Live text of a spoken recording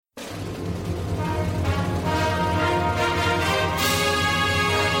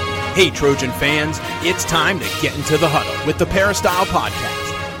Hey, Trojan fans, it's time to get into the huddle with the Peristyle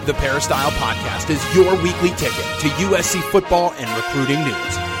Podcast. The Peristyle Podcast is your weekly ticket to USC football and recruiting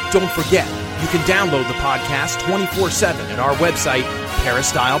news. Don't forget, you can download the podcast 24/7 at our website,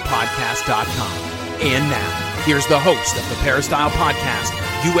 peristylepodcast.com. And now, here's the host of the Peristyle Podcast,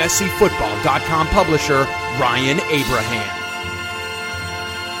 USCFootball.com publisher, Ryan Abraham.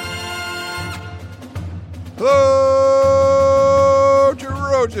 Hello,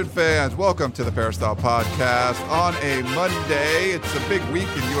 Trojan fans. Welcome to the Peristyle Podcast on a Monday. It's a big week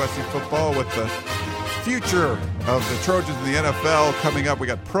in USC football with the future of the Trojans in the NFL coming up. We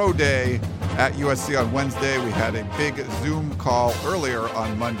got Pro Day at USC on Wednesday. We had a big Zoom call earlier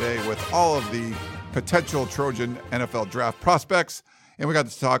on Monday with all of the potential Trojan NFL draft prospects. And we got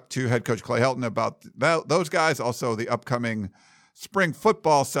to talk to head coach Clay Helton about those guys, also the upcoming spring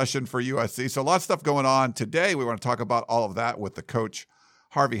football session for USC. So a lot of stuff going on today. We want to talk about all of that with the coach,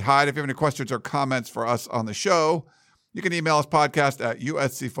 Harvey Hyde. If you have any questions or comments for us on the show, you can email us podcast at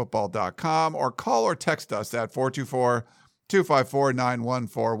uscfootball.com or call or text us at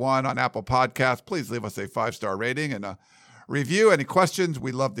 424-254-9141 on Apple Podcasts. Please leave us a 5-star rating and a review. Any questions?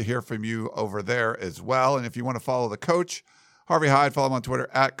 We'd love to hear from you over there as well. And if you want to follow the coach, Harvey Hyde, follow him on Twitter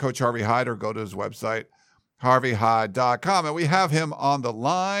at Coach Harvey Hyde or go to his website, harveyhyde.com. And we have him on the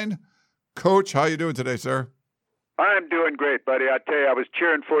line. Coach, how you doing today, sir? I'm doing great, buddy. I tell you, I was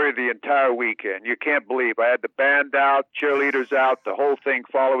cheering for you the entire weekend. You can't believe I had the band out, cheerleaders out, the whole thing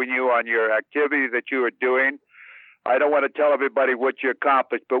following you on your activity that you were doing. I don't want to tell everybody what you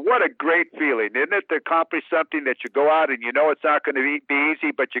accomplished, but what a great feeling, isn't it, to accomplish something that you go out and you know it's not going to be easy,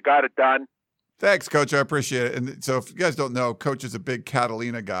 but you got it done? Thanks, Coach. I appreciate it. And so if you guys don't know, Coach is a big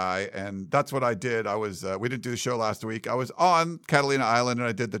Catalina guy, and that's what I did. I was we didn't do the show last week. I was on Catalina Island, and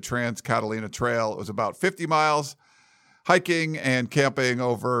I did the Trans-Catalina Trail. It was about 50 miles hiking and camping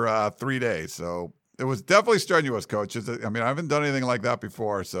over 3 days. So it was definitely strenuous, Coach. I mean, I haven't done anything like that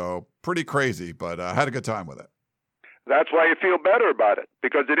before, so pretty crazy, but I had a good time with it. That's why you feel better about it,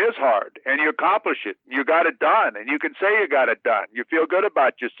 because it is hard, and you accomplish it. You got it done, and you can say you got it done. You feel good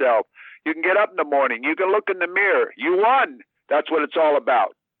about yourself. You can get up in the morning. You can look in the mirror. You won. That's what it's all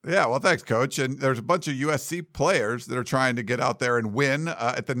about. Yeah, well, thanks, Coach. And there's a bunch of USC players that are trying to get out there and win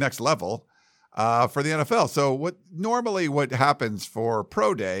at the next level for the NFL. So what happens for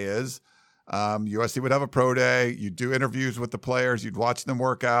Pro Day is USC would have a Pro Day. You'd do interviews with the players. You'd watch them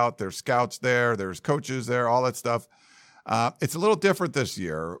work out. There's scouts there. There's coaches there, all that stuff. It's a little different this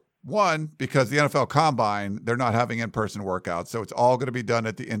year. One, because the NFL Combine, they're not having in-person workouts, so it's all going to be done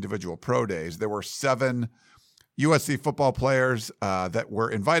at the individual pro days. There were 7 USC football players that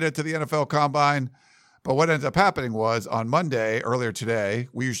were invited to the NFL Combine, but what ended up happening was on Monday, earlier today,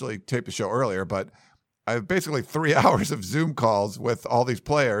 we usually tape the show earlier, but I have basically 3 hours of Zoom calls with all these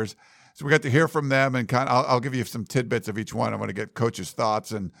players, so we got to hear from them, and I'll give you some tidbits of each one. I want to get Coach's thoughts,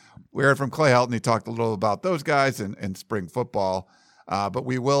 and we heard from Clay Helton. He talked a little about those guys in spring football. But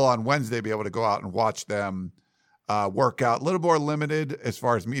we will on Wednesday be able to go out and watch them work out. A little more limited as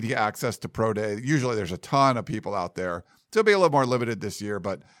far as media access to Pro Day. Usually there's a ton of people out there. So it'll be a little more limited this year,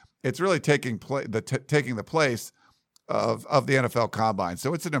 but it's really taking the place of the NFL Combine.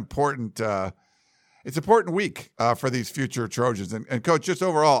 So it's an important week for these future Trojans. And Coach, just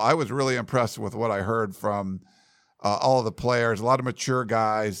overall, I was really impressed with what I heard from all of the players, a lot of mature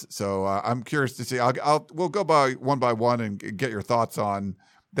guys. So I'm curious to see. We'll go one by one and get your thoughts on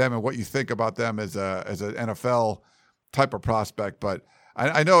them and what you think about them as an NFL type of prospect. But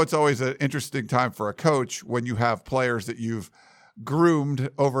I know it's always an interesting time for a coach when you have players that you've groomed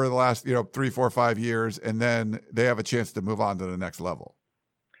over the last 3, 4, 5 years, and then they have a chance to move on to the next level.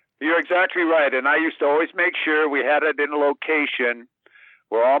 You're exactly right. And I used to always make sure we had it in a location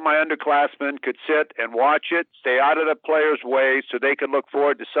where all my underclassmen could sit and watch it, stay out of the players' way so they could look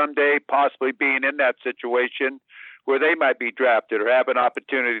forward to someday possibly being in that situation where they might be drafted or have an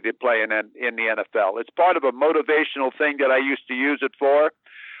opportunity to play in the NFL. It's part of a motivational thing that I used to use it for.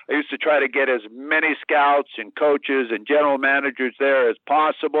 I used to try to get as many scouts and coaches and general managers there as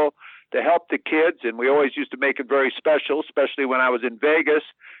possible to help the kids, and we always used to make it very special, especially when I was in Vegas,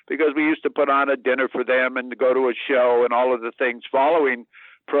 because we used to put on a dinner for them and to go to a show and all of the things following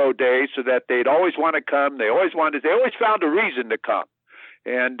Pro Day so that they'd always want to come. They always found a reason to come.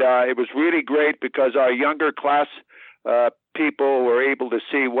 And it was really great because our younger class people were able to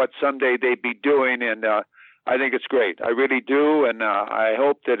see what someday they'd be doing, and I think it's great. I really do, and I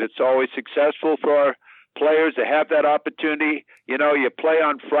hope that it's always successful for our players to have that opportunity. You play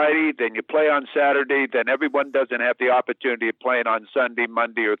on Friday, then you play on Saturday, then everyone doesn't have the opportunity of playing on Sunday,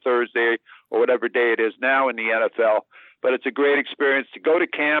 Monday, or Thursday, or whatever day it is now in the NFL. but it's a great experience to go to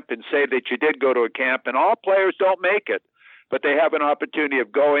camp and say that you did go to a camp. And all players don't make it, but they have an opportunity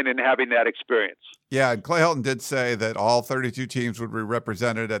of going and having that experience. Yeah, and Clay Helton did say that all 32 teams would be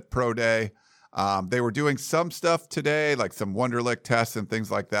represented at Pro Day. They were doing some stuff today, like some Wonderlic tests and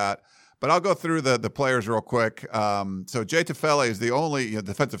things like that. But I'll go through the players real quick. So Jay Tufele is the only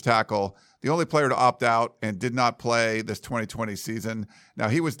defensive tackle, the only player to opt out and did not play this 2020 season. Now,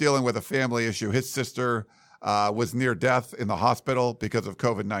 he was dealing with a family issue. His sister was near death in the hospital because of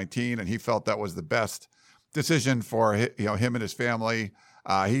COVID-19, and he felt that was the best decision for him and his family.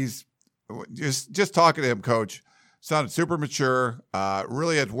 He's just talking to him, Coach, sounded super mature,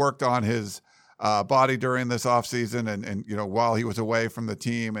 really had worked on his body during this offseason and while he was away from the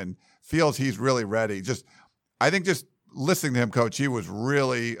team, and feels he's really ready. I think listening to him, Coach, he was a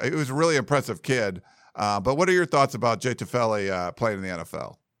really impressive kid. But what are your thoughts about Jay Tufele playing in the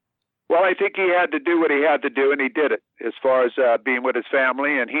NFL? Well, I think he had to do what he had to do, and he did it as far as being with his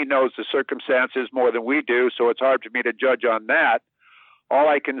family, and he knows the circumstances more than we do, so it's hard for me to judge on that. All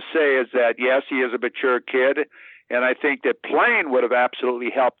I can say is that, yes, he is a mature kid, and I think that playing would have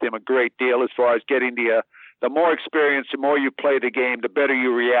absolutely helped him a great deal as far as getting the more experience, the more you play the game, the better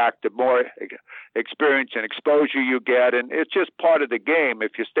you react, the more experience and exposure you get, and it's just part of the game.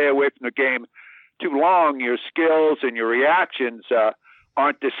 If you stay away from the game too long, your skills and your reactions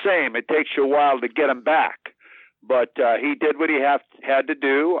aren't the same. It takes you a while to get them back. But he did what he had to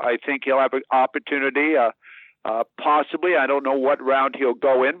do. I think he'll have an opportunity, possibly. I don't know what round he'll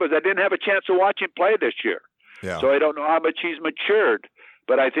go in, but I didn't have a chance to watch him play this year. Yeah. So I don't know how much he's matured.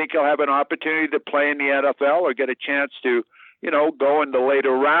 But I think he'll have an opportunity to play in the NFL or get a chance to, go in the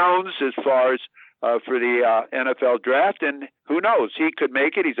later rounds as far as for the NFL draft. And who knows? He could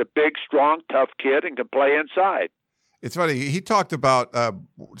make it. He's a big, strong, tough kid and can play inside. It's funny. He talked about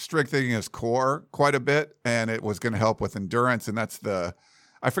strengthening his core quite a bit, and it was going to help with endurance. And that's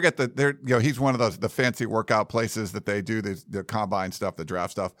I forget that he's one of the fancy workout places that they do the combine stuff, the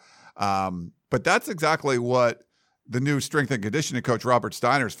draft stuff. But that's exactly what the new strength and conditioning coach, Robert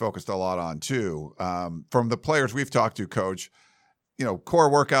Steiner's focused a lot on too. From the players we've talked to, Coach, core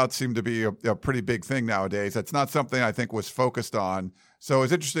workouts seem to be a pretty big thing nowadays. That's not something I think was focused on. So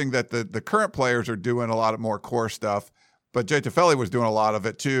it's interesting that the current players are doing a lot of more core stuff, but Jay Tufele was doing a lot of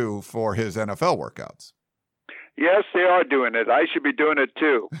it too for his NFL workouts. Yes, they are doing it. I should be doing it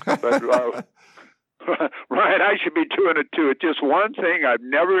too. But right, I should be doing it too. It's just one thing I've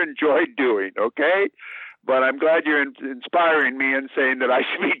never enjoyed doing, okay? But I'm glad you're inspiring me and saying that I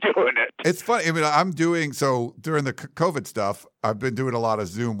should be doing it. It's funny. I mean, so during the COVID stuff, I've been doing a lot of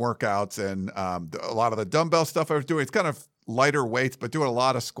Zoom workouts and a lot of the dumbbell stuff I was doing. It's kind of lighter weights, but doing a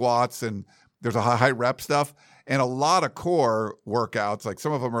lot of squats, and there's a high rep stuff and a lot of core workouts. Like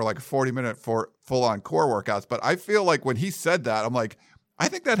some of them are like 40-minute full-on core workouts. But I feel like when he said that, I'm like, I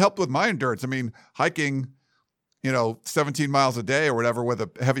think that helped with my endurance. I mean, hiking 17 miles a day or whatever with a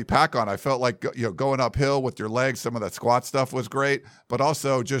heavy pack on, I felt like, going uphill with your legs, some of that squat stuff was great, but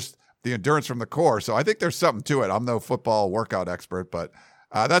also just the endurance from the core. So I think there's something to it. I'm no football workout expert, but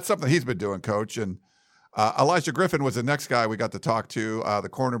that's something he's been doing, Coach. And Elijah Griffin was the next guy we got to talk to, the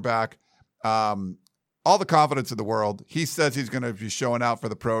cornerback. All the confidence in the world. He says he's going to be showing out for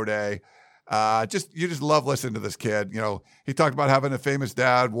the pro day. You just love listening to this kid. He talked about having a famous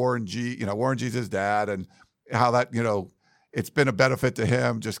dad, Warren G. Warren G's his dad, and how that, it's been a benefit to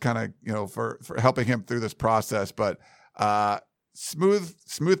him, just kind of, for helping him through this process. But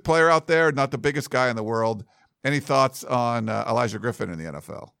smooth player out there, not the biggest guy in the world. Any thoughts on Elijah Griffin in the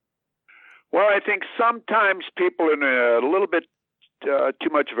NFL? Well, I think sometimes people are in a little bit too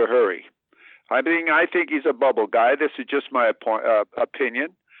much of a hurry. I think he's a bubble guy. This is just my opinion.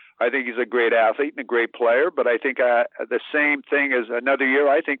 I think he's a great athlete and a great player, but I think the same thing as another year,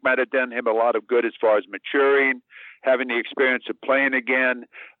 I think might have done him a lot of good as far as maturing, having the experience of playing again,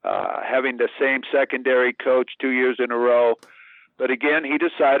 having the same secondary coach 2 years in a row. But again, he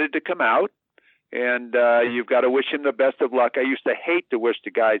decided to come out, and you've got to wish him the best of luck. I used to hate to wish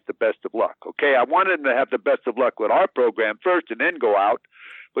the guys the best of luck. Okay, I wanted him to have the best of luck with our program first and then go out.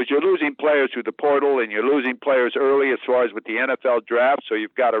 But you're losing players through the portal, and you're losing players early as far as with the NFL draft. So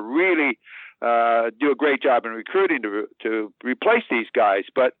you've got to really do a great job in recruiting to replace these guys.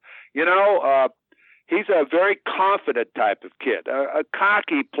 But, he's a very confident type of kid, a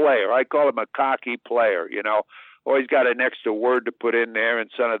cocky player. I call him a cocky player, Always got an extra word to put in there and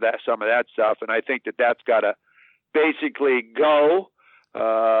some of that stuff. And I think that's got to basically go.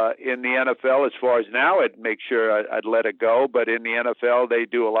 In the NFL, as far as now, I'd make sure I'd let it go. But in the NFL, they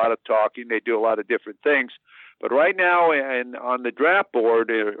do a lot of talking. They do a lot of different things. But right now, and on the draft board,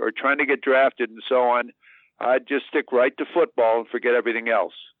 or trying to get drafted and so on, I'd just stick right to football and forget everything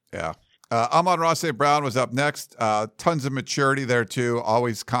else. Yeah. Amon-Ra St. Brown was up next. Tons of maturity there, too.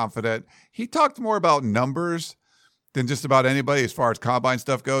 Always confident. He talked more about numbers than just about anybody as far as combine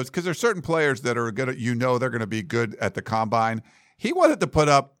stuff goes, because there's certain players that are good at, they're going to be good at the combine. He wanted to put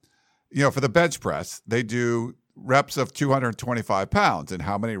up, for the bench press, they do reps of 225 pounds. And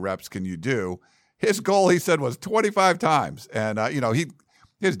how many reps can you do? His goal, he said, was 25 times. And,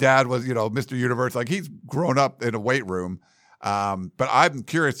 his dad was, Mr. Universe. Like, he's grown up in a weight room. But I'm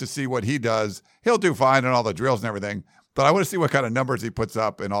curious to see what he does. He'll do fine in all the drills and everything, but I want to see what kind of numbers he puts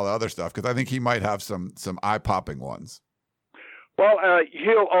up and all the other stuff, because I think he might have some eye-popping ones. Well,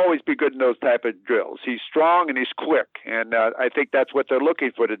 he'll always be good in those type of drills. He's strong and he's quick, and I think that's what they're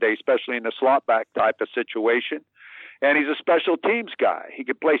looking for today, especially in the slot back type of situation. And he's a special teams guy. He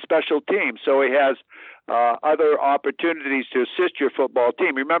can play special teams, so he has other opportunities to assist your football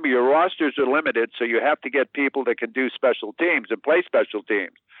team. Remember, your rosters are limited, so you have to get people that can do special teams and play special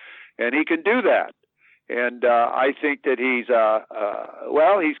teams. And he can do that. And I think that he's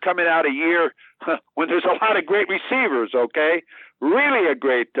coming out a year when there's a lot of great receivers, okay? Really a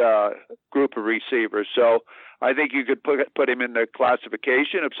great group of receivers. So I think you could put him in the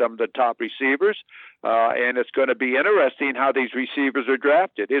classification of some of the top receivers. And it's going to be interesting how these receivers are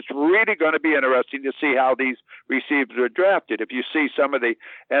drafted. It's really going to be interesting to see how these receivers are drafted. If you see some of the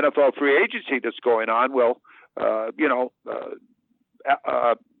NFL free agency that's going on,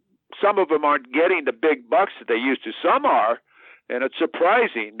 some of them aren't getting the big bucks that they used to. Some are, and it's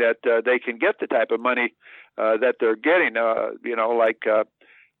surprising that they can get the type of money that they're getting.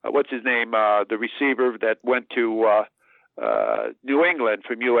 What's his name? The receiver that went to New England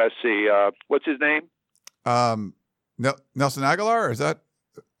from USC. What's his name? Nelson Aguilar, is that?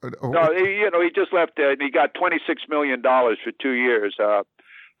 No, he just left. He got $26 million for 2 years.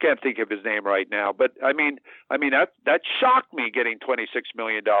 Can't think of his name right now, but I mean that shocked me, getting $26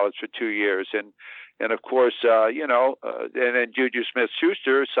 million for 2 years, and of course and then Juju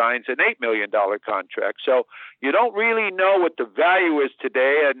Smith-Schuster signs an $8 million contract. So you don't really know what the value is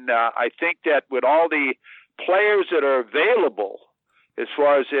today, and I think that with all the players that are available, as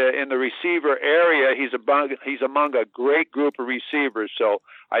far as in the receiver area, he's among a great group of receivers. So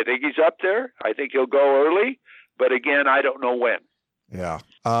I think he's up there. I think he'll go early, but again, I don't know when. Yeah.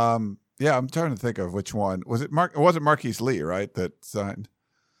 I'm trying to think of which one. Was it It wasn't Marquise Lee, right, that signed?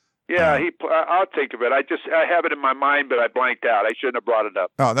 Yeah, I'll think of it. I have it in my mind, but I blanked out. I shouldn't have brought it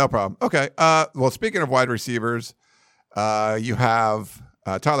up. Oh, no problem. Okay. Well, speaking of wide receivers, you have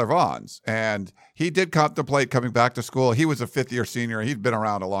Tyler Vaughns, and he did contemplate coming back to school. He was a fifth-year senior. He'd been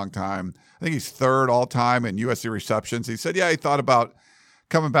around a long time. I think he's third all-time in USC receptions. He said, he thought about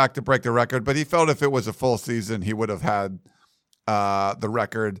coming back to break the record, but he felt if it was a full season, he would have had the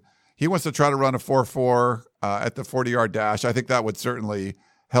record. He wants to try to run a 4.4 at the 40-yard dash. I think that would certainly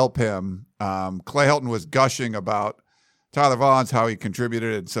help him. Clay Helton was gushing about Tyler Vaughns, how he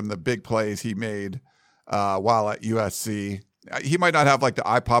contributed in some of the big plays he made while at USC. He might not have like the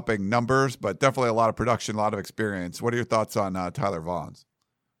eye-popping numbers, but definitely a lot of production, a lot of experience. What are your thoughts on Tyler Vaughns?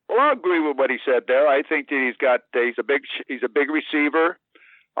 Well, I agree with what he said there. I think that he's a big receiver.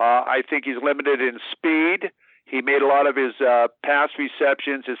 I think he's limited in speed. He made a lot of his pass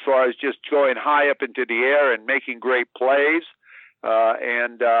receptions as far as just going high up into the air and making great plays.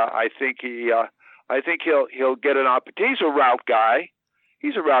 I think he'll get an opportunity. He's a route guy.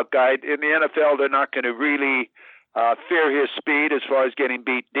 In the NFL, they're not going to really fear his speed as far as getting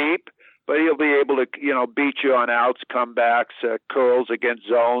beat deep, but he'll be able to, beat you on outs, comebacks, curls against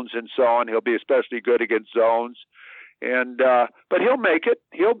zones, and so on. He'll be especially good against zones. But he'll make it.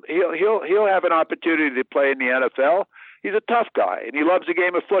 He'll have an opportunity to play in the NFL. He's a tough guy, and he loves the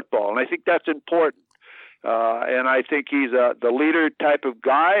game of football, and I think that's important. And I think he's the leader type of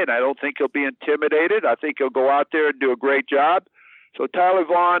guy, and I don't think he'll be intimidated. I think he'll go out there and do a great job. So Tyler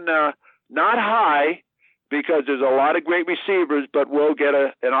Vaughn, not high, because there's a lot of great receivers, but will get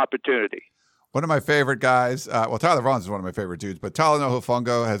an opportunity. One of my favorite guys, Tyler Vaughns is one of my favorite dudes, but Talanoa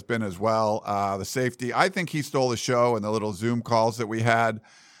Hufanga has been as well, the safety. I think he stole the show in the little Zoom calls that we had.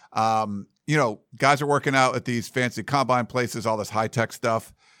 Guys are working out at these fancy combine places, all this high-tech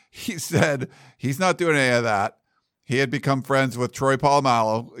stuff. He said he's not doing any of that. He had become friends with Troy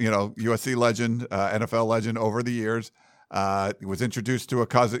Polamalu, USC legend, NFL legend over the years. He was introduced to a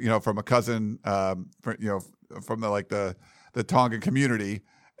cousin, from a cousin, from the Tongan community,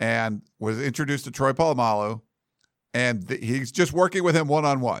 and was introduced to Troy Polamalu, and he's just working with him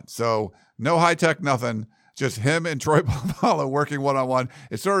one-on-one. So no high-tech, nothing, just him and Troy Polamalu working one-on-one.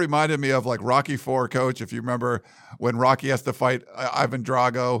 It sort of reminded me of like Rocky IV, coach, if you remember when Rocky has to fight Ivan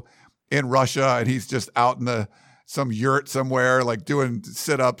Drago. in Russia and he's just out in some yurt somewhere, like doing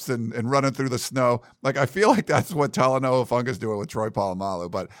sit-ups and running through the snow. Like, I feel like that's what Talanoa Hufanga's doing with Troy Polamalu.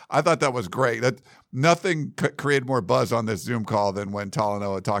 But I thought that was great. That nothing created more buzz on this Zoom call than when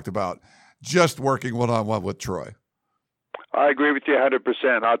Talanoa talked about just working one-on-one with Troy. I agree with you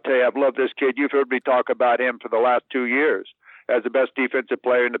 100%. I'll tell you, I've loved this kid. You've heard me talk about him for the last 2 years as the best defensive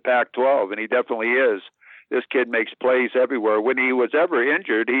player in the Pac-12, and he definitely is. This kid makes plays everywhere. When he was ever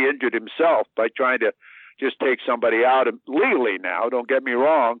injured, he injured himself by trying to just take somebody out legally now, don't get me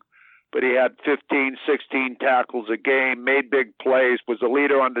wrong, but he had 15, 16 tackles a game, made big plays, was a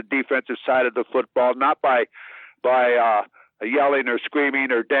leader on the defensive side of the football, not by yelling or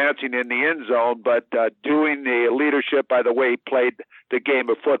screaming or dancing in the end zone, but doing the leadership by the way he played the game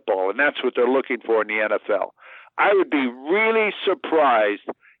of football, and that's what they're looking for in the NFL. I would be really surprised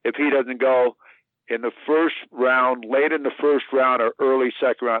if he doesn't go in the first round, late in the first round or early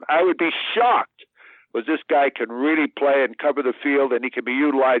second round. I would be shocked because this guy can really play and cover the field, and he can be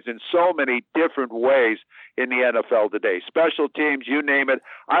utilized in so many different ways in the NFL today. Special teams, you name it.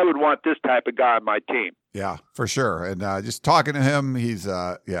 I would want this type of guy on my team. Yeah, for sure. And just talking to him, he's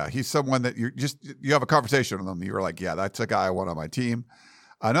someone that you have a conversation with him. You're like, yeah, that's a guy I want on my team.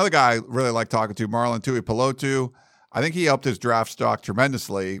 Another guy I really like talking to, Marlon Tuipulotu. I think he helped his draft stock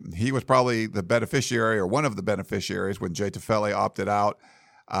tremendously. He was probably the beneficiary or one of the beneficiaries when Jay Tufele opted out.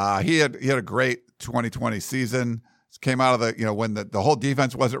 He had a great 2020 season. Came out of when the whole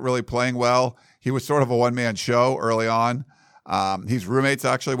defense wasn't really playing well. He was sort of a one-man show early on. He's roommates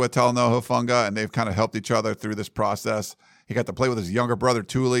actually with Talanoa Hufanga, and they've kind of helped each other through this process. He got to play with his younger brother,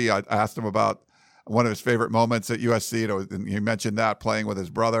 Tuli. I asked him about one of his favorite moments at USC, and he mentioned that, playing with his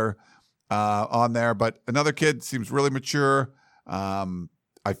brother on there. But another kid seems really mature.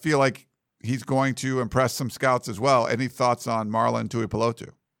 I feel like he's going to impress some scouts as well. Any thoughts on Marlon Tuipulotu?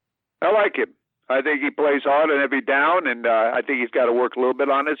 I like him. I think he plays hard on every down, and I think he's got to work a little bit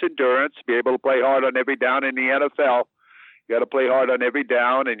on his endurance, be able to play hard on every down in the NFL. You got to play hard on every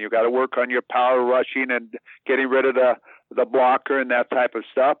down, and you got to work on your power rushing and getting rid of the blocker and that type of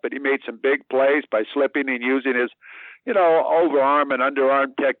stuff. But he made some big plays by slipping and using his, overarm and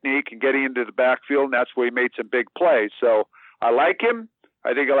underarm technique and getting into the backfield, and that's where he made some big plays. So I like him.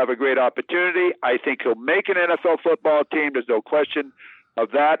 I think he'll have a great opportunity. I think he'll make an NFL football team. There's no question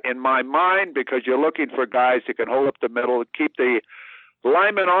of that in my mind, because you're looking for guys that can hold up the middle, keep the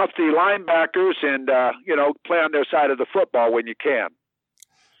linemen off the linebackers, and play on their side of the football when you can.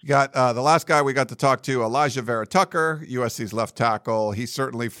 You got the last guy we got to talk to, Elijah Vera Tucker, USC's left tackle. He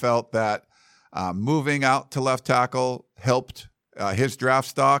certainly felt that moving out to left tackle helped his draft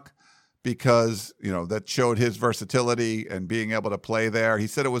stock because that showed his versatility and being able to play there. He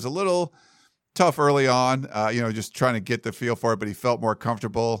said it was a little tough early on, just trying to get the feel for it, but he felt more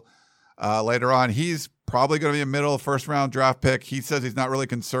comfortable later on. He's probably going to be a middle first round draft pick. He says he's not really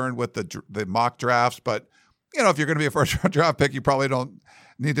concerned with the mock drafts, but if you're going to be a first round draft pick, you probably don't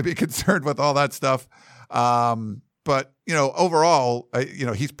need to be concerned with all that stuff. But overall,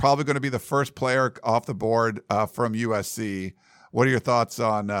 he's probably going to be the first player off the board from USC. What are your thoughts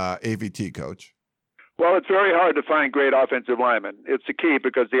on AVT, Coach? Well, it's very hard to find great offensive linemen. It's the key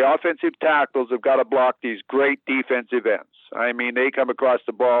because the offensive tackles have got to block these great defensive ends. I mean, they come across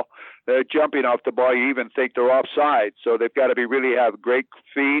the ball, they're jumping off the ball. You even think they're offside. So they've got to have great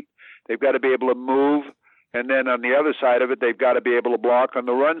feet. They've got to be able to move. And then on the other side of it, they've got to be able to block on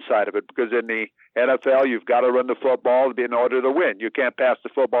the run side of it, because in the NFL, you've got to run the football in order to win. You can't pass the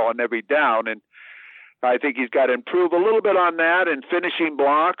football on every down. And I think he's got to improve a little bit on that and finishing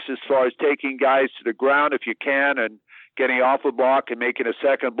blocks as far as taking guys to the ground if you can and getting off a block and making a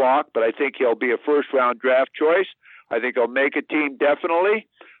second block. But I think he'll be a first-round draft choice. I think he'll make a team definitely.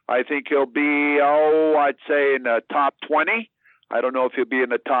 I think he'll be, I'd say in the top 20. I don't know if he'll be in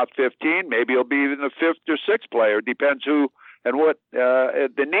the top 15. Maybe he'll be even the fifth or sixth player. Depends who and what the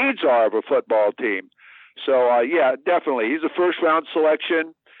needs are of a football team. So, yeah, definitely. He's a first-round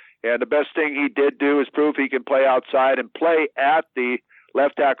selection. And the best thing he did do is prove he can play outside and play at the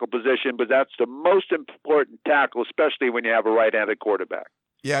left tackle position, but that's the most important tackle, especially when you have a right-handed quarterback.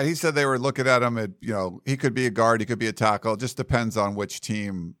 Yeah, he said they were looking at him at, he could be a guard, he could be a tackle. It just depends on which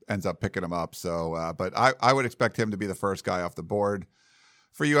team ends up picking him up. So, but I would expect him to be the first guy off the board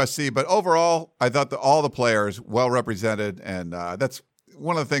for USC. But overall, I thought all the players well represented, and that's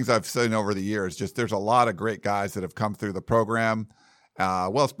one of the things I've seen over the years. Just there's a lot of great guys that have come through the program.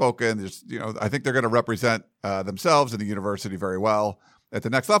 Well-spoken. I think they're going to represent themselves and the university very well at the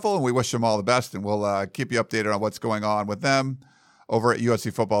next level, and we wish them all the best, and we'll keep you updated on what's going on with them over at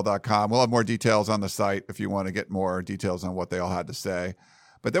USCfootball.com. We'll have more details on the site if you want to get more details on what they all had to say.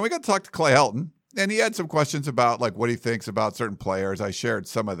 But then we got to talk to Clay Helton, and he had some questions about like what he thinks about certain players. I shared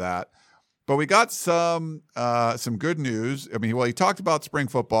some of that. But we got some good news. I mean, well, he talked about spring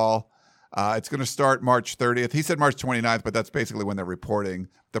football. It's going to start March 30th. He said March 29th, but that's basically when they're reporting.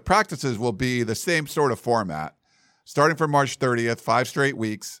 The practices will be the same sort of format, starting from March 30th, 5 straight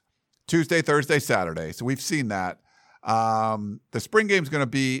weeks, Tuesday, Thursday, Saturday. So we've seen that. The spring game is going to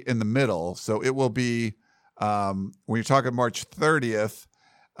be in the middle. So it will be, when you're talking March 30th,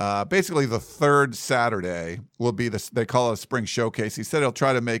 basically the third Saturday will be they call it a spring showcase. He said he'll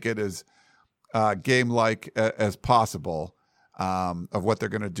try to make it as game-like as possible of what they're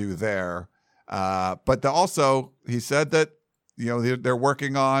going to do there. But also, he said that, they're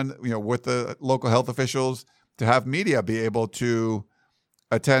working on, with the local health officials to have media be able to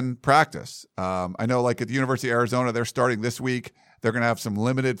attend practice. I know like at the University of Arizona, they're starting this week. They're going to have some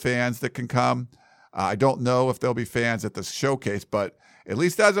limited fans that can come. I don't know if there'll be fans at the showcase, but at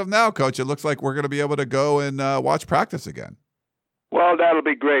least as of now, Coach, it looks like we're going to be able to go and watch practice again. Well, that'll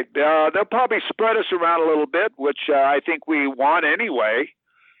be great. They'll probably spread us around a little bit, which I think we want anyway.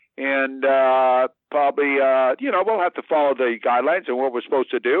 And probably, we'll have to follow the guidelines and what we're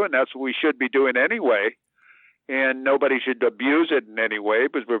supposed to do, and that's what we should be doing anyway. And nobody should abuse it in any way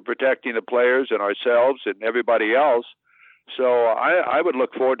because we're protecting the players and ourselves and everybody else. So I would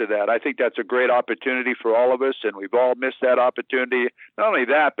look forward to that. I think that's a great opportunity for all of us, and we've all missed that opportunity. Not only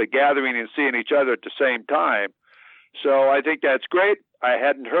that, but gathering and seeing each other at the same time. So I think that's great. I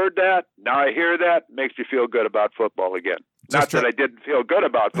hadn't heard that. Now I hear that. It makes me feel good about football again. Not that I didn't feel good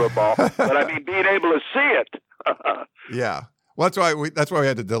about football, but I mean being able to see it. Yeah. Well, that's why we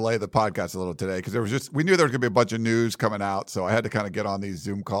had to delay the podcast a little today because we knew there was going to be a bunch of news coming out, so I had to kind of get on these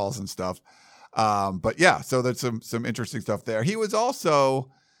Zoom calls and stuff. But yeah, so there's some interesting stuff there. He was also,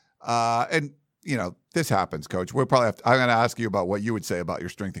 and this happens, Coach. I'm going to ask you about what you would say about your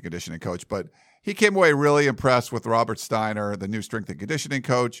strength and conditioning coach, but he came away really impressed with Robert Steiner, the new strength and conditioning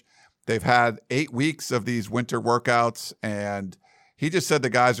coach. They've had 8 weeks of these winter workouts, and he just said the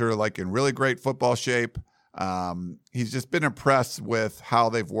guys are like in really great football shape. He's just been impressed with how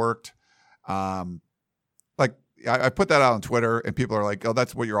they've worked. I put that out on Twitter, and people are like, "Oh,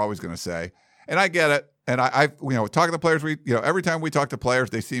 that's what you're always going to say," and I get it. And I've talking to players. Every time we talk to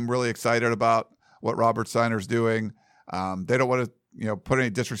players, they seem really excited about what Robert Steiner's doing. They don't want to put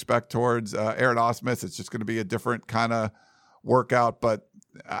any disrespect towards Aaron Osmuth. It's just going to be a different kind of workout. But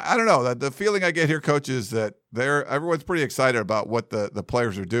I don't know. The feeling I get here, Coach, is that everyone's pretty excited about what the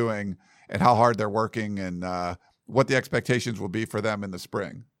players are doing and how hard they're working and what the expectations will be for them in the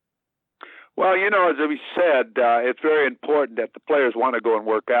spring. Well, as we said, it's very important that the players want to go and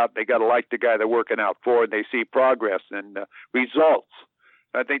work out. They got to like the guy they're working out for, and they see progress and results.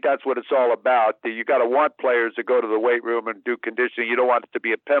 I think that's what it's all about. You got to want players to go to the weight room and do conditioning. You don't want it to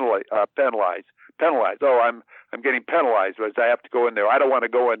be penalized. Oh, I'm getting penalized because I have to go in there. I don't want to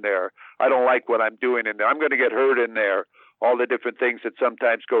go in there. I don't like what I'm doing in there. I'm going to get hurt in there. All the different things that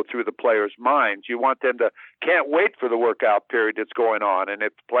sometimes go through the players' minds. You want them to can't wait for the workout period that's going on. And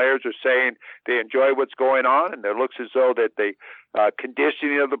if players are saying they enjoy what's going on and it looks as though that the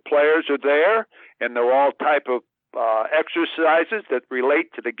conditioning of the players are there and they're all type of exercises that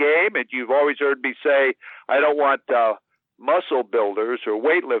relate to the game. And you've always heard me say, I don't want muscle builders or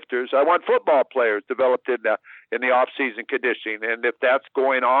weightlifters. I want football players developed in the off-season conditioning. And if that's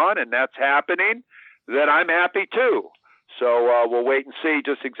going on and that's happening, then I'm happy too. So we'll wait and see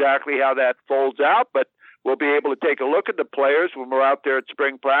just exactly how that folds out. But we'll be able to take a look at the players when we're out there at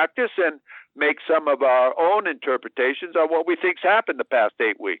spring practice and make some of our own interpretations on what we think's happened the past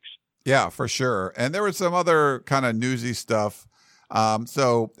 8 weeks. Yeah, for sure. And there was some other kind of newsy stuff.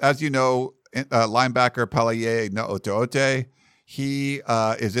 So as you know, linebacker Palaie No'ote'ote, he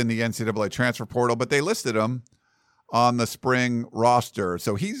is in the NCAA transfer portal, but they listed him on the spring roster.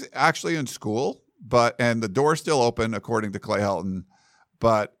 So he's actually in school, and the door's still open according to Clay Helton,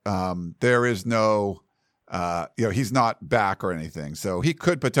 but there is no, he's not back or anything. So he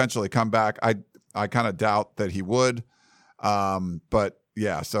could potentially come back. I kind of doubt that he would, but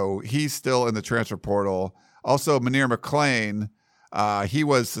yeah, so he's still in the transfer portal. Also, Munir McClain, he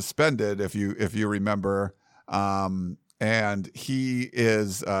was suspended, if you remember, and he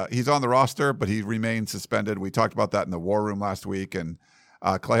is he's on the roster, but he remains suspended. We talked about that in the War Room last week, and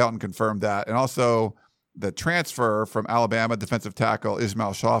Clay Helton confirmed that. And also, the transfer from Alabama defensive tackle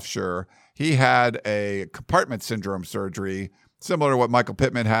Ismail Shafshur, he had a compartment syndrome surgery, similar to what Michael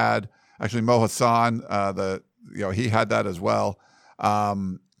Pittman had. Actually, Mo Hassan, he had that as well.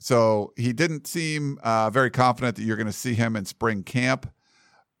 So he didn't seem very confident that you're going to see him in spring camp.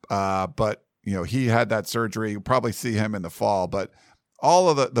 But he had that surgery. You'll probably see him in the fall. But all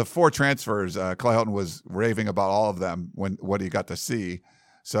of the 4 transfers, Clay Helton was raving about all of them when what he got to see.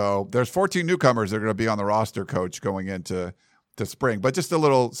 So there's 14 newcomers that are going to be on the roster, Coach, going into spring. But just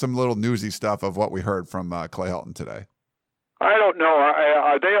some little newsy stuff of what we heard from Clay Helton today. I don't know.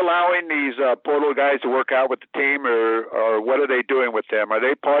 Are they allowing these portal guys to work out with the team, or what are they doing with them? Are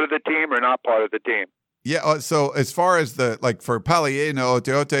they part of the team or not part of the team? Yeah, so as far as for Paliano,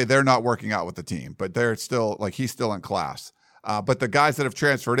 Teote, they're not working out with the team, but they're still, he's still in class. But the guys that have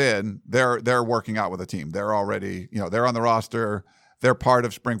transferred in, they're working out with the team. They're already, they're on the roster. They're part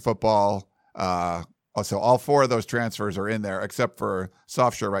of spring football. So all 4 of those transfers are in there, except for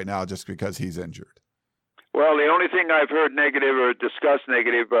Sofsher right now, just because he's injured. Well, the only thing I've heard negative or discussed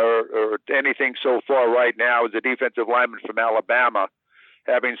negative or anything so far right now is the defensive lineman from Alabama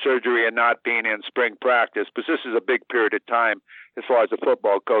having surgery and not being in spring practice, because this is a big period of time as far as a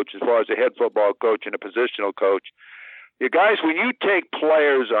football coach, as far as a head football coach and a positional coach. You guys, when you take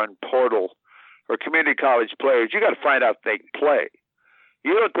players on portal or community college players, you got to find out if they can play.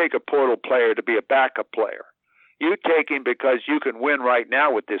 You don't take a portal player to be a backup player. You take him because you can win right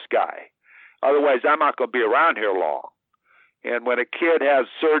now with this guy. Otherwise, I'm not going to be around here long. And when a kid has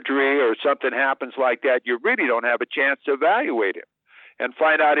surgery or something happens like that, you really don't have a chance to evaluate him and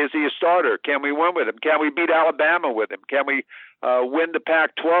find out, is he a starter? Can we win with him? Can we beat Alabama with him? Can we win the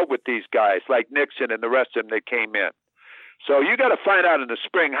Pac-12 with these guys like Nixon and the rest of them that came in? So you got to find out in the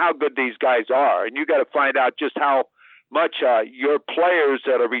spring how good these guys are, and you got to find out just how much your players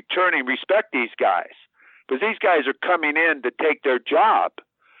that are returning respect these guys, because these guys are coming in to take their job,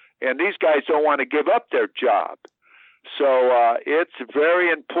 and these guys don't want to give up their job. So it's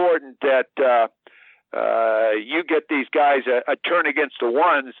very important that you get these guys a turn against the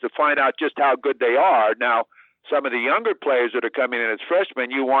ones to find out just how good they are. Now, some of the younger players that are coming in as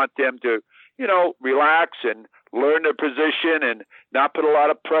freshmen, you want them to, relax and learn their position and not put a lot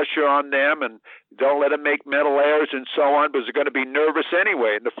of pressure on them, and don't let them make mental errors and so on, because they're going to be nervous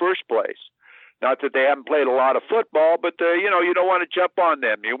anyway in the first place. Not that they haven't played a lot of football, but, you don't want to jump on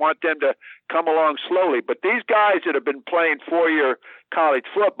them. You want them to come along slowly. But these guys that have been playing 4-year college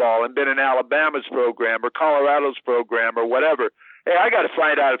football and been in Alabama's program or Colorado's program or whatever, hey, I got to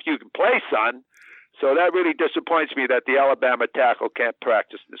find out if you can play, son. So that really disappoints me that the Alabama tackle can't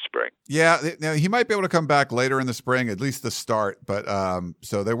practice in the spring. Yeah, he might be able to come back later in the spring, at least the start. But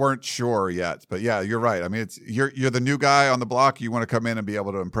so they weren't sure yet. But yeah, you're right. I mean, you're the new guy on the block. You want to come in and be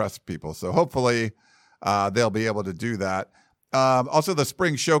able to impress people. So hopefully they'll be able to do that. Also, the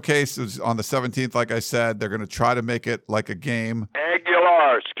spring showcase is on the 17th. Like I said, they're going to try to make it like a game.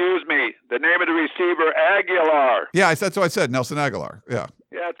 Aguilar, excuse me. The name of the receiver, Aguilar. Yeah, that's what I said, Nelson Aguilar. Yeah.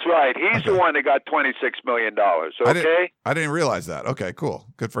 That's right. He's the one that got $26 million. Okay? I didn't realize that. Okay, cool.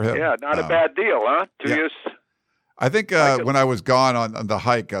 Good for him. Yeah, not a bad deal, huh? 2 years. I think when I was gone on the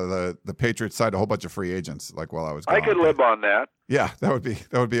hike, the Patriots signed a whole bunch of free agents. While I was gone. I could live on that. Yeah, that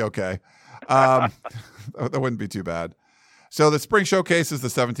would be okay. That wouldn't be too bad. So the spring showcase is the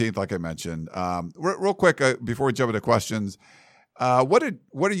 17th, like I mentioned. Real quick before we jump into questions, what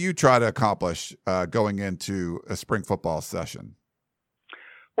do you try to accomplish going into a spring football session?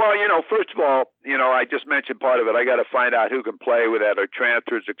 Well, first of all, I just mentioned part of it. I got to find out who can play with that, or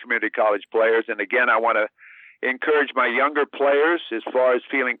transfers or community college players. And again, I want to encourage my younger players as far as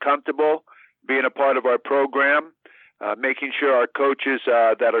feeling comfortable being a part of our program, making sure our coaches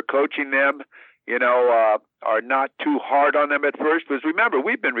that are coaching them, are not too hard on them at first. Because remember,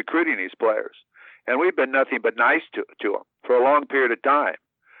 we've been recruiting these players, and we've been nothing but nice to them for a long period of time.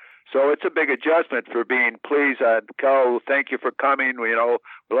 So it's a big adjustment for being, please, Cal, thank you for coming. We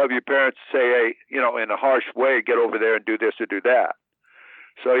love your parents to say, hey, in a harsh way, get over there and do this or do that.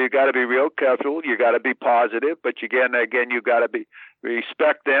 So you got to be real careful. You got to be positive, but again, you got to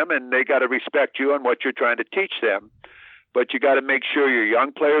respect them, and they got to respect you and what you're trying to teach them. But you got to make sure your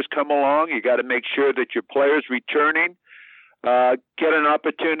young players come along. You got to make sure that your players returning get an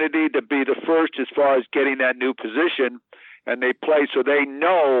opportunity to be the first as far as getting that new position, and they play so they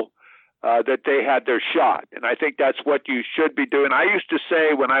know that they had their shot. And I think that's what you should be doing. I used to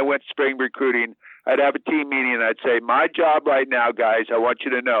say when I went spring recruiting, I'd have a team meeting and I'd say, my job right now, guys, I want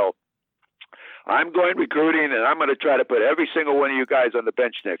you to know, I'm going recruiting and I'm going to try to put every single one of you guys on the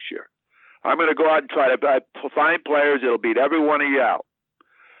bench next year. I'm going to go out and try to find players that'll beat every one of you out.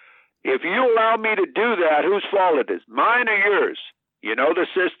 If you allow me to do that, whose fault it is? Mine or yours? You know the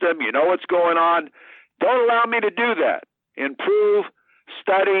system. You know what's going on. Don't allow me to do that. Improve,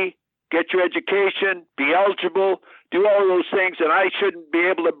 study, get your education, be eligible, do all those things, and I shouldn't be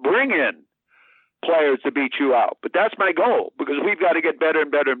able to bring in players to beat you out. But that's my goal, because we've got to get better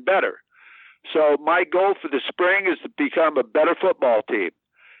and better and better. So my goal for the spring is to become a better football team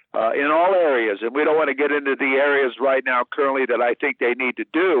in all areas. And we don't want to get into the areas right now currently that I think they need to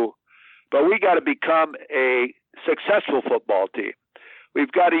do, but we got to become a successful football team.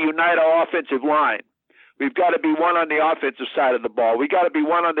 We've got to unite our offensive line. We've got to be one on the offensive side of the ball. We got to be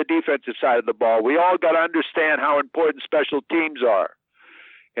one on the defensive side of the ball. We all got to understand how important special teams are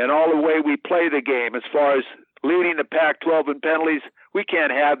and all the way we play the game as far as leading the Pac-12 in penalties. We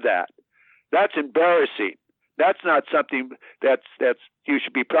can't have that. That's embarrassing. That's not something that's you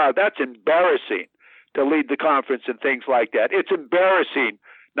should be proud of. That's embarrassing to lead the conference and things like that. It's embarrassing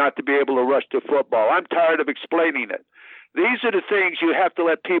not to be able to rush to football. I'm tired of explaining it. These are the things you have to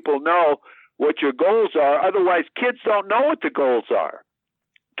let people know what your goals are. Otherwise, kids don't know what the goals are.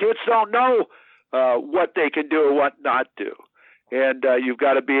 Kids don't know what they can do or what not do. And you've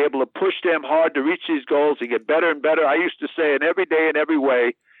got to be able to push them hard to reach these goals and get better and better. I used to say in every day and every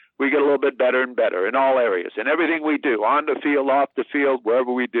way, we get a little bit better and better in all areas, in everything we do, on the field, off the field,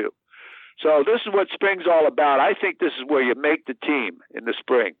 wherever we do. So this is what spring's all about. I think this is where you make the team in the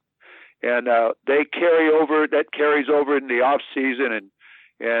spring. And that carries over in the off season.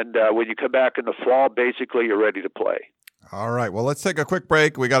 And when you come back in the fall, basically you're ready to play. All right. Well, let's take a quick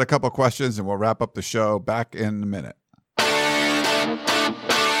break. We got a couple of questions and we'll wrap up the show. Back in a minute.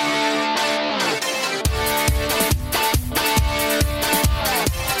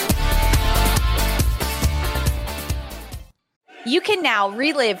 You can now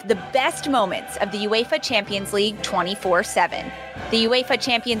relive the best moments of the UEFA Champions League 24/7. The UEFA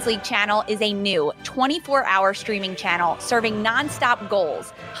Champions League channel is a new 24-hour streaming channel serving nonstop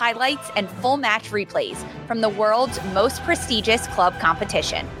goals, highlights, and full match replays from the world's most prestigious club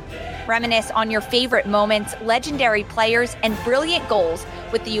competition. Reminisce on your favorite moments, legendary players, and brilliant goals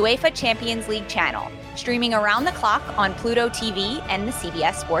with the UEFA Champions League channel, streaming around the clock on Pluto TV and the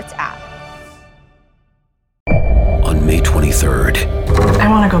CBS Sports app. On May 23rd, I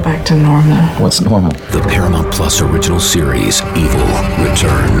want to go back to normal. What's normal? The Paramount Plus original series, Evil,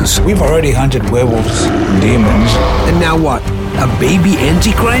 returns. We've already hunted werewolves, demons. And now what? A baby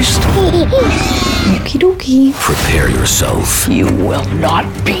Antichrist? Okie dokie. Prepare yourself. You will not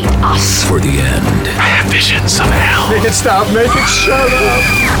beat us. For the end. I have visions of hell. Make it stop. Make it shut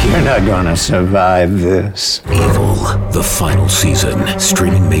up. You're not gonna survive this. Evil, the final season.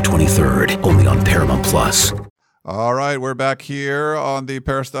 Streaming May 23rd, only on Paramount Plus. All right, we're back here on the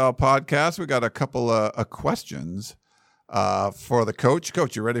Peristyle Podcast. We got a couple of questions for the coach.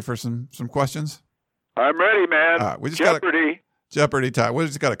 Coach, you ready for some questions? I'm ready, man. All right, we just Jeopardy. Jeopardy time. We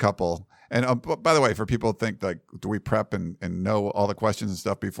just got a couple. And by the way, for people who think like, do we prep and know all the questions and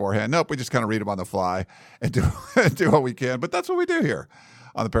stuff beforehand? Nope, we just kind of read them on the fly and do what we can. But that's what we do here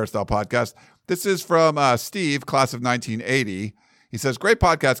on the Peristyle Podcast. This is from Steve, class of 1980. He says, great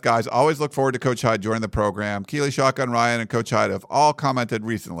podcast, guys. Always look forward to Coach Hyde joining the program. Keely, Shotgun Ryan, and Coach Hyde have all commented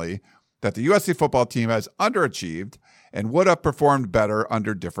recently that the USC football team has underachieved and would have performed better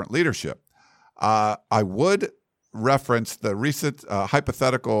under different leadership. I would reference the recent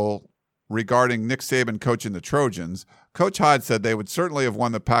hypothetical regarding Nick Saban coaching the Trojans. Coach Hyde said they would certainly have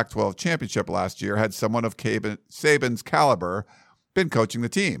won the Pac-12 championship last year had someone of Saban's caliber been coaching the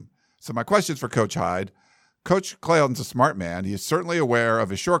team. So my question is for Coach Hyde. Coach Clayton's a smart man. He is certainly aware of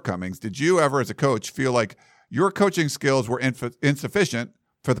his shortcomings. Did you ever, as a coach, feel like your coaching skills were insufficient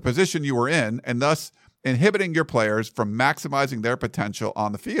for the position you were in and thus inhibiting your players from maximizing their potential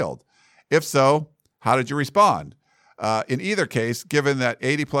on the field? If so, how did you respond? In either case, given that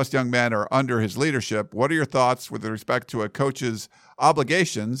 80-plus young men are under his leadership, what are your thoughts with respect to a coach's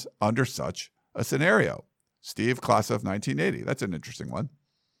obligations under such a scenario? Steve, class of 1980. That's an interesting one.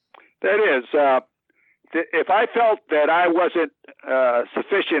 That is. If I felt that I wasn't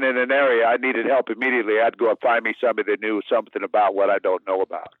sufficient in an area, I needed help immediately. I'd go and find me somebody that knew something about what I don't know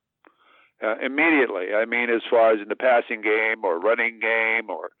about. Immediately. I mean, as far as in the passing game or running game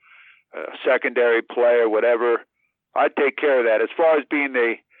or secondary play or whatever, I'd take care of that. As far as being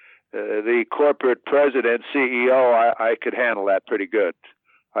the corporate president, CEO, I could handle that pretty good.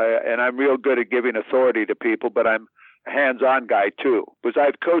 And I'm real good at giving authority to people, but I'm a hands-on guy too, because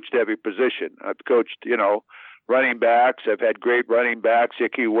I've coached every position. I've coached, running backs. I've had great running backs,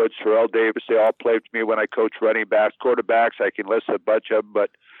 Ickey Woods, Terrell Davis. They all played for me when I coached running backs. Quarterbacks, I can list a bunch of them, but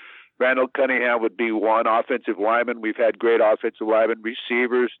Randall Cunningham would be one. Offensive lineman, we've had great offensive linemen,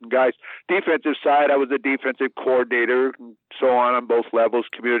 receivers, and guys. Defensive side, I was a defensive coordinator, and so on both levels,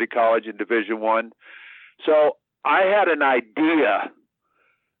 community college and Division I. So I had an idea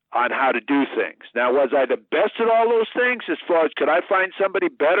on how to do things. Now, was I the best at all those things as far as could I find somebody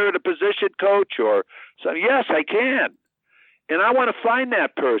better at a position, coach? Or so? Yes, I can. And I want to find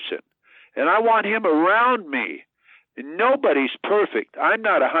that person. And I want him around me. Nobody's perfect. I'm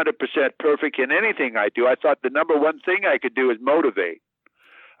not 100% perfect in anything I do. I thought the number one thing I could do is motivate.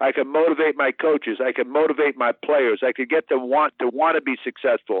 I can motivate my coaches. I can motivate my players. I could get them want to be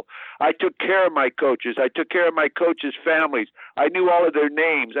successful. I took care of my coaches. I took care of my coaches' families. I knew all of their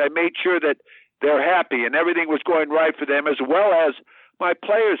names. I made sure that they're happy and everything was going right for them, as well as my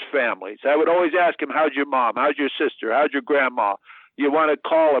players' families. I would always ask them, how's your mom? How's your sister? How's your grandma? You want to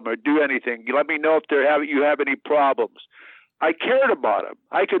call them or do anything. You let me know if you have any problems. I cared about them.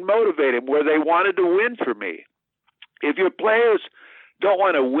 I could motivate them where they wanted to win for me. If your players don't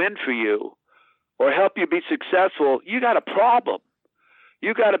want to win for you or help you be successful, you got a problem.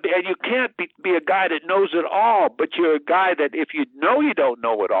 You got to be, and you can't be a guy that knows it all, but you're a guy that if you know you don't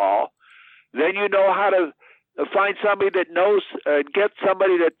know it all, then you know how to find somebody that knows, get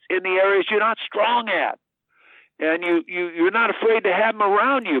somebody that's in the areas you're not strong at. And you're not afraid to have him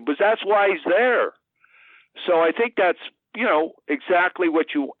around you, because that's why he's there. So I think that's, exactly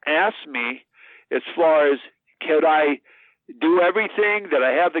what you asked me as far as, could I do everything? That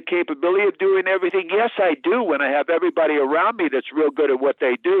I have the capability of doing everything? Yes, I do. When I have everybody around me that's real good at what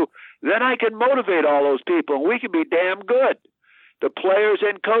they do, then I can motivate all those people, and we can be damn good, the players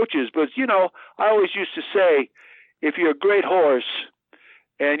and coaches. But, I always used to say, if you're a great horse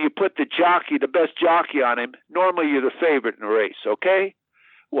and you put the best jockey on him, normally you're the favorite in the race, okay?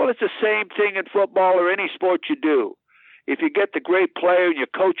 Well, it's the same thing in football or any sport you do. If you get the great player and you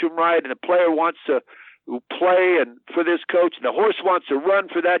coach him right, and the player wants to play and for this coach, and the horse wants to run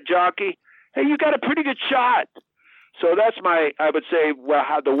for that jockey, hey, you got a pretty good shot. So that's I would say,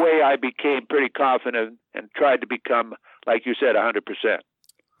 the way I became pretty confident and tried to become, like you said, 100%.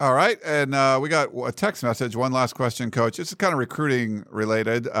 All right, and we got a text message. One last question, Coach. This is kind of recruiting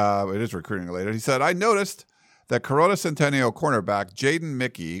related. It is recruiting related. He said, I noticed that Corona Centennial cornerback Jaden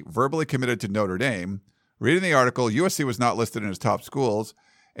Mickey verbally committed to Notre Dame. Reading the article, USC was not listed in his top schools.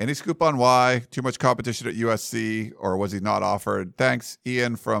 Any scoop on why? Too much competition at USC, or was he not offered? Thanks,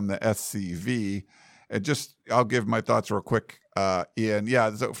 Ian from the SCV. And I'll give my thoughts real quick, Ian.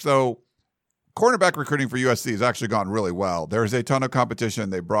 Yeah, so cornerback recruiting for USC has actually gone really well. There's a ton of competition.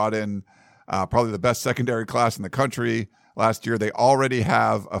 They brought in probably the best secondary class in the country last year. They already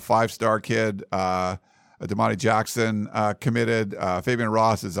have a 5-star kid, Damani Jackson, committed. Fabian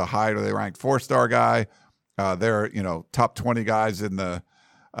Ross is a highly ranked 4-star guy. They're top 20 guys in the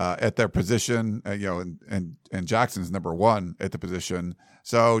at their position. And Jackson's number 1 at the position.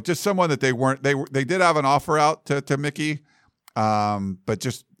 So just someone that they did have an offer out to Mickey, but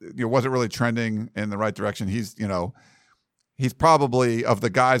just wasn't really trending in the right direction. He's probably, of the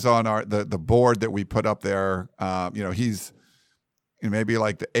guys on the board that we put up there, he's maybe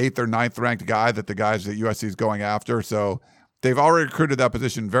like the 8th or 9th ranked guy that the guys at USC is going after. So they've already recruited that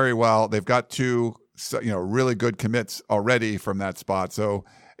position very well. They've got 2 really good commits already from that spot. So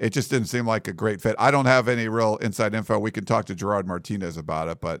it just didn't seem like a great fit. I don't have any real inside info. We can talk to Gerard Martinez about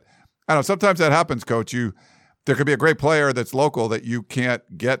it, but I don't know. Sometimes that happens, Coach. There could be a great player that's local that you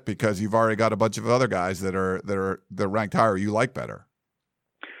can't get because you've already got a bunch of other guys that are ranked higher you like better.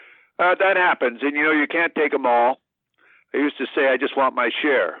 That happens, and you can't take them all. I used to say I just want my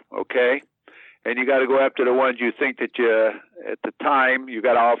share, okay? And you got to go after the ones you think that at the time you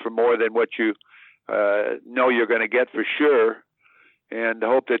got to offer more than what you know you're going to get for sure, and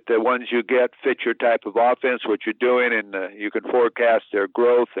hope that the ones you get fit your type of offense, what you're doing, and you can forecast their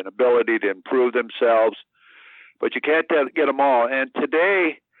growth and ability to improve themselves. But you can't get them all. And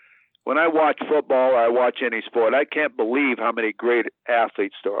today, when I watch football or I watch any sport, I can't believe how many great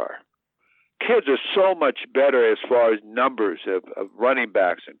athletes there are. Kids are so much better as far as numbers of running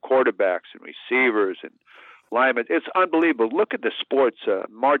backs and quarterbacks and receivers and linemen. It's unbelievable. Look at the sports,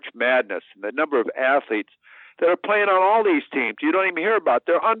 March Madness, and the number of athletes that are playing on all these teams you don't even hear about.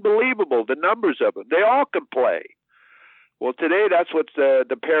 They're unbelievable, the numbers of them. They all can play. Well, today that's what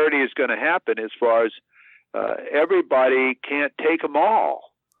the parity is going to happen as far as everybody can't take them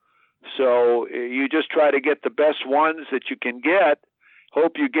all. So you just try to get the best ones that you can get.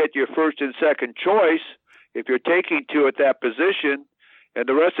 Hope you get your first and second choice if you're taking 2 at that position, and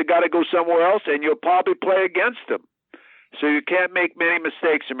the rest have got to go somewhere else, and you'll probably play against them. So you can't make many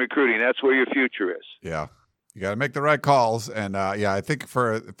mistakes in recruiting. That's where your future is. Yeah. You got to make the right calls. And, I think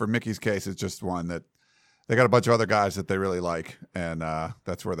for Mickey's case, it's just one that they got a bunch of other guys that they really like, and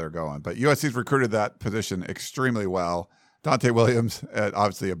that's where they're going. But USC's recruited that position extremely well. Dante Williams,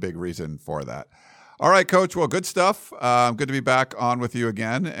 obviously a big reason for that. All right, Coach. Well, good stuff. Good to be back on with you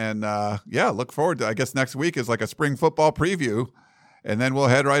again. And, look forward to, I guess next week is like a spring football preview, and then we'll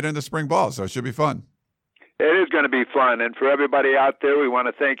head right into spring ball. So it should be fun. It is going to be fun. And for everybody out there, we want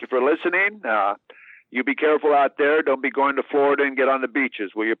to thank you for listening. You be careful out there. Don't be going to Florida and get on the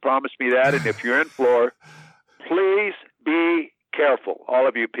beaches. Will you promise me that? And if you're in Florida, please be careful, all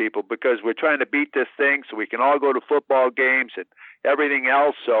of you people, because we're trying to beat this thing so we can all go to football games and everything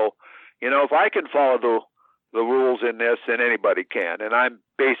else. So, if I can follow the rules in this, then anybody can. And I'm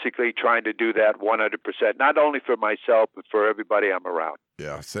basically trying to do that 100%, not only for myself, but for everybody I'm around.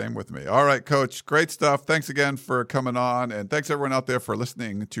 Yeah, same with me. All right, Coach, great stuff. Thanks again for coming on, and thanks everyone out there for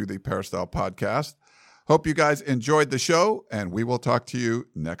listening to the Peristyle Podcast. Hope you guys enjoyed the show, and we will talk to you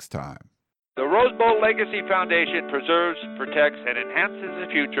next time. The Rose Bowl Legacy Foundation preserves, protects, and enhances the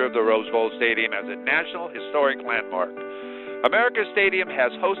future of the Rose Bowl Stadium as a National Historic Landmark. America Stadium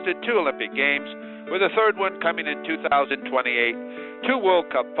has hosted 2 Olympic Games, with a 3rd one coming in 2028, 2 World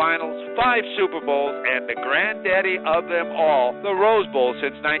Cup Finals, 5 Super Bowls, and the granddaddy of them all, the Rose Bowl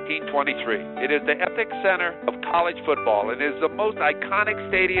since 1923. It is the epic center of college football and is the most iconic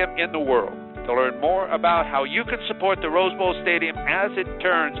stadium in the world. To learn more about how you can support the Rose Bowl Stadium as it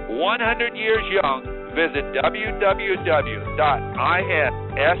turns 100 years young, visit www.inspire,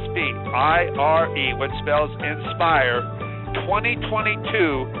 which spells inspire,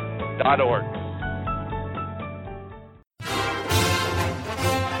 2022.org.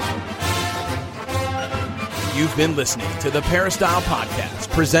 You've been listening to the Peristyle Podcast,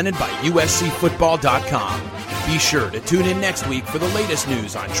 presented by USCFootball.com. Be sure to tune in next week for the latest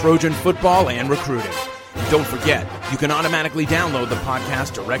news on Trojan football and recruiting. And don't forget, you can automatically download the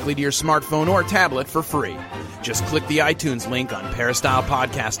podcast directly to your smartphone or tablet for free. Just click the iTunes link on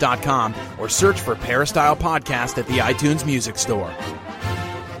peristylepodcast.com or search for Peristyle Podcast at the iTunes Music Store.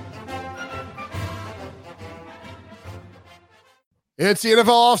 It's the NFL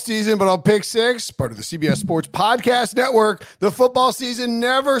offseason, but on Pick Six, part of the CBS Sports Podcast Network, the football season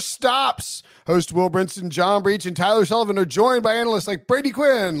never stops. Host Will Brinson, John Breach, and Tyler Sullivan are joined by analysts like Brady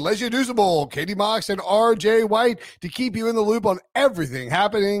Quinn, Lesia Dusable, Katie Mox, and R.J. White to keep you in the loop on everything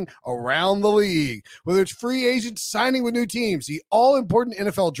happening around the league. Whether it's free agents signing with new teams, the all-important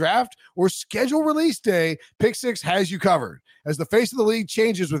NFL draft, or schedule release day, Pick Six has you covered. As the face of the league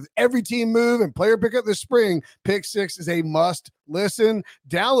changes with every team move and player pickup this spring, Pick Six is a must-listen.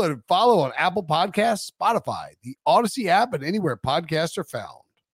 Download and follow on Apple Podcasts, Spotify, the Odyssey app, and anywhere podcasts are found.